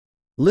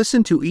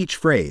Listen to each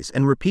phrase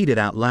and repeat it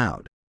out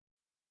loud.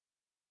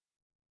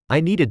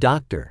 I need a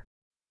doctor.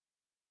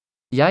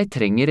 Jeg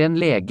trenger en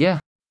lege.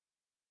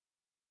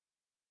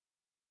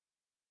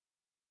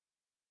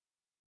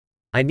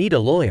 I need a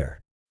lawyer.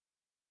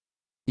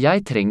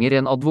 Jeg trenger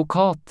en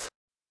advokat.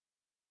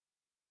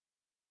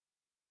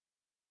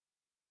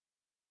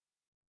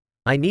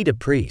 I need a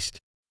priest.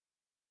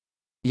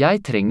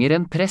 Jeg trenger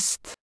en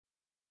prest.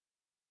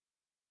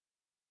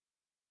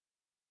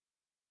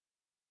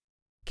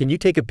 Can you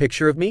take a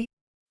picture of me?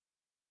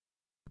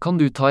 Kan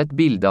du ta et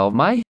bilde av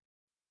meg?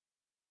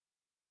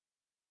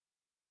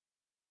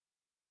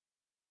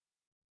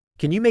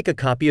 Can you make a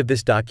copy of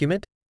this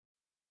document?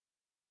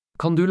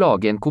 Kan du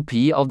lage en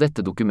kopi av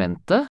dette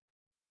dokumentet?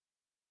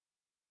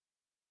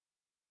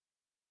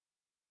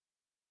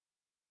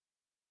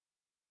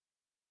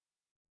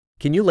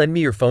 Can you lend me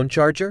your phone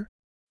charger?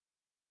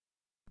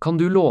 Kan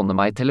du låne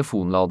meg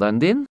telefonladeren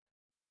din?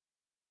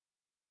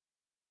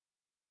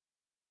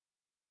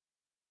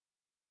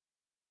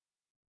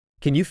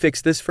 Can you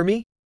fix this for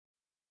me?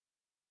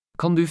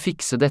 Kan du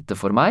fikse dette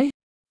for meg?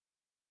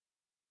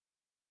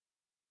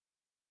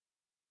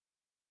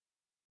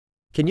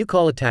 Can you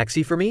call a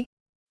taxi for me?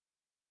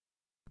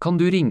 Kan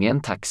du ringe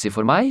en taxi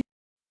for meg?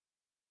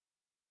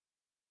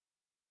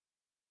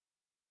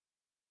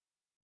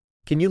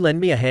 Can you lend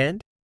me a hand?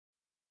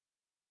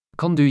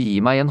 Kan du gi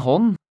meg en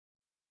hånd?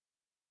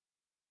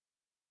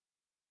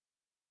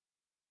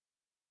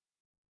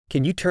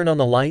 Can you turn on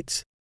the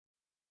lights?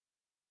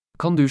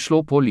 Kan du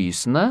slå på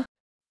lysene?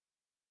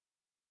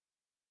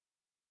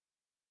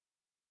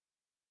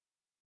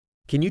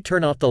 Can you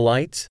turn off the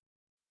lights?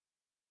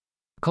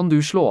 Kan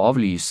du slå av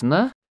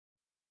lysene?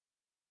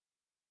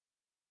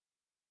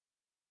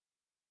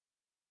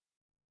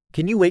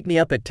 Can you wake me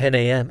up at 10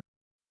 a.m.?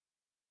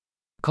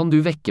 Kan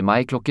du vekke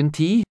meg klokken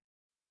 10?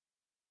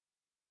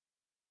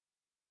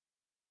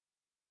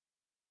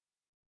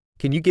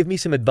 Can you give me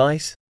some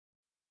advice?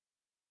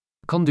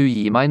 Kan du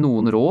gi meg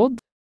noen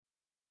råd?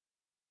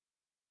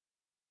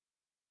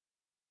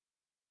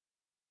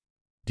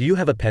 Do you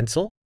have a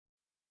pencil?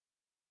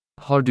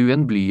 Har du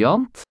en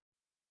blyant?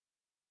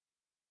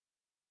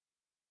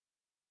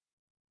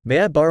 May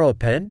I borrow a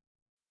pen?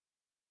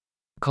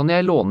 Kan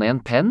jeg låne en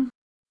penn?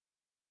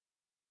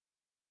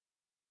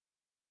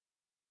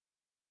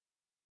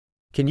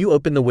 Can you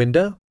open the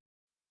window?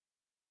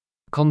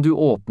 Kan du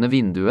åpne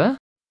vinduet?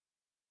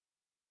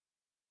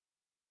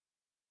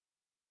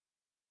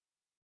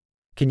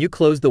 Can you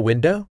close the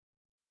window?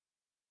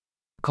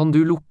 Kan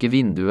du lukke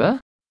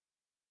vinduet?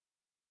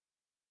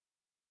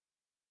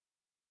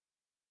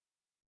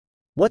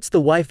 What's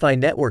the Wi-Fi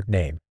network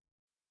name?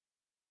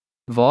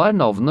 Hva er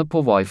navnet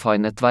på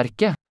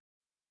wifi-nettverket?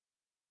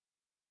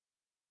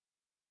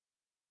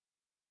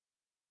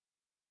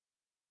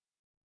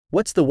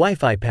 What's the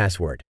Wi-Fi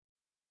password?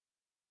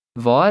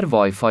 Hva er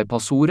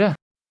wifi-passordet?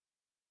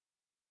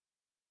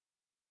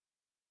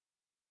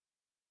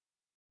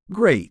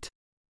 Great!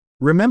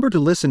 Remember to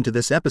listen to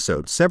this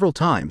episode several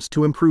times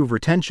to improve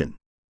retention.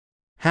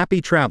 Happy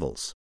travels!